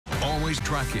Always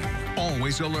tracking,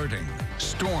 always alerting.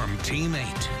 Storm Team 8.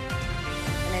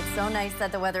 And it's so nice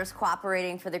that the weather's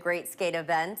cooperating for the Great Skate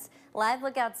event. Live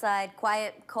look outside,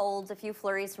 quiet, cold, a few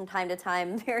flurries from time to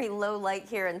time, very low light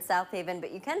here in South Haven,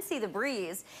 but you can see the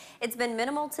breeze. It's been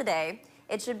minimal today.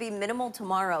 It should be minimal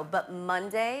tomorrow, but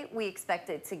Monday we expect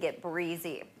it to get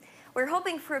breezy. We're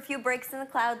hoping for a few breaks in the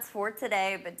clouds for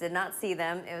today, but did not see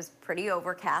them. It was pretty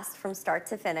overcast from start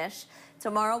to finish.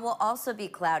 Tomorrow will also be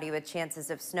cloudy with chances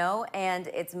of snow, and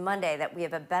it's Monday that we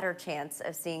have a better chance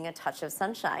of seeing a touch of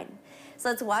sunshine. So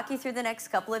let's walk you through the next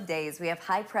couple of days. We have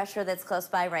high pressure that's close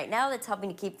by right now that's helping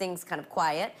to keep things kind of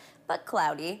quiet, but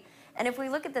cloudy. And if we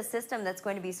look at the system that's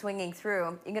going to be swinging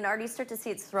through, you can already start to see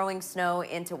it's throwing snow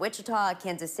into Wichita,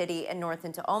 Kansas City, and north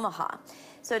into Omaha.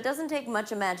 So it doesn't take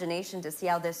much imagination to see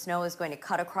how this snow is going to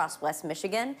cut across West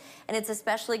Michigan, and it's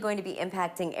especially going to be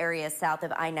impacting areas south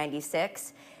of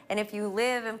I-96. And if you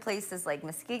live in places like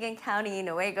Muskegon County,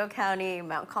 Newaygo County,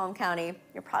 Mount Calm County,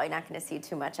 you're probably not going to see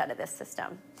too much out of this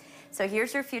system. So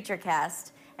here's your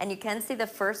futurecast. And you can see the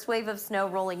first wave of snow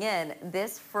rolling in.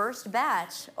 This first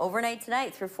batch overnight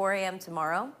tonight through 4 a.m.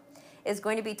 tomorrow is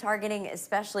going to be targeting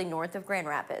especially north of Grand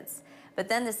Rapids. But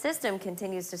then the system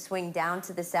continues to swing down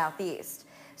to the southeast.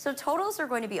 So totals are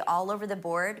going to be all over the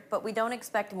board, but we don't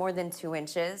expect more than 2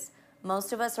 inches.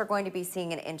 Most of us are going to be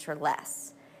seeing an inch or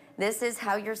less. This is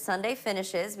how your Sunday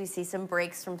finishes. We see some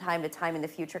breaks from time to time in the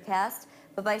futurecast.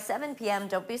 But by 7 p.m.,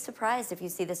 don't be surprised if you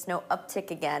see the snow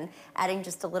uptick again, adding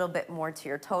just a little bit more to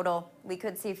your total. We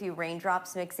could see a few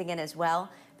raindrops mixing in as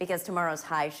well, because tomorrow's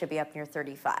high should be up near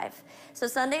 35. So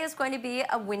Sunday is going to be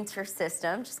a winter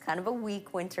system, just kind of a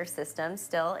weak winter system.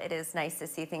 Still, it is nice to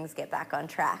see things get back on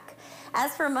track.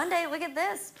 As for Monday, look at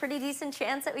this. Pretty decent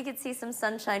chance that we could see some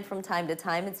sunshine from time to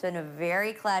time. It's been a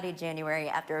very cloudy January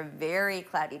after a very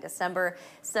cloudy December,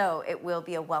 so it will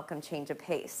be a welcome change of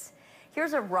pace.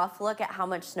 Here's a rough look at how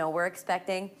much snow we're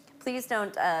expecting. Please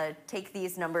don't take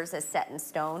these numbers as set in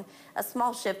stone. A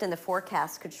small shift in the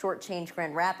forecast could shortchange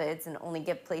Grand Rapids and only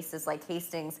give places like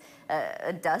Hastings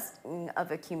a dusting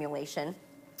of accumulation.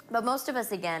 But most of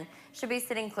us, again, should be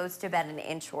sitting close to about an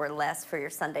inch or less for your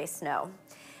Sunday snow.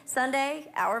 Sunday,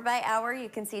 hour by hour, you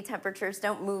can see temperatures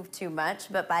don't move too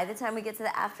much, but by the time we get to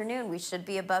the afternoon, we should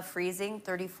be above freezing,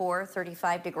 34,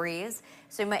 35 degrees.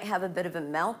 So we might have a bit of a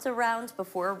melt around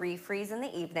before a refreeze in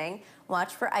the evening.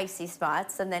 Watch for icy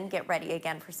spots and then get ready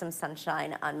again for some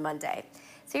sunshine on Monday.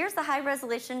 So here's the high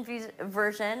resolution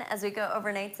version as we go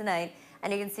overnight tonight.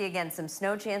 And you can see again some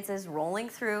snow chances rolling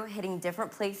through, hitting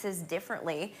different places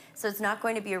differently. So it's not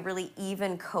going to be a really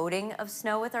even coating of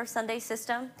snow with our Sunday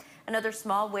system. Another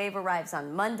small wave arrives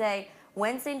on Monday.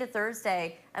 Wednesday into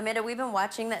Thursday, Amanda, we've been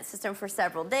watching that system for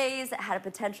several days. It had a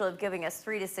potential of giving us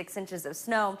 3 to 6 inches of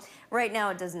snow. Right now,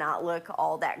 it does not look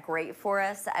all that great for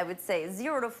us. I would say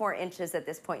 0 to 4 inches at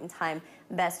this point in time.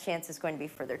 Best chance is going to be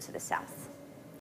further to the south.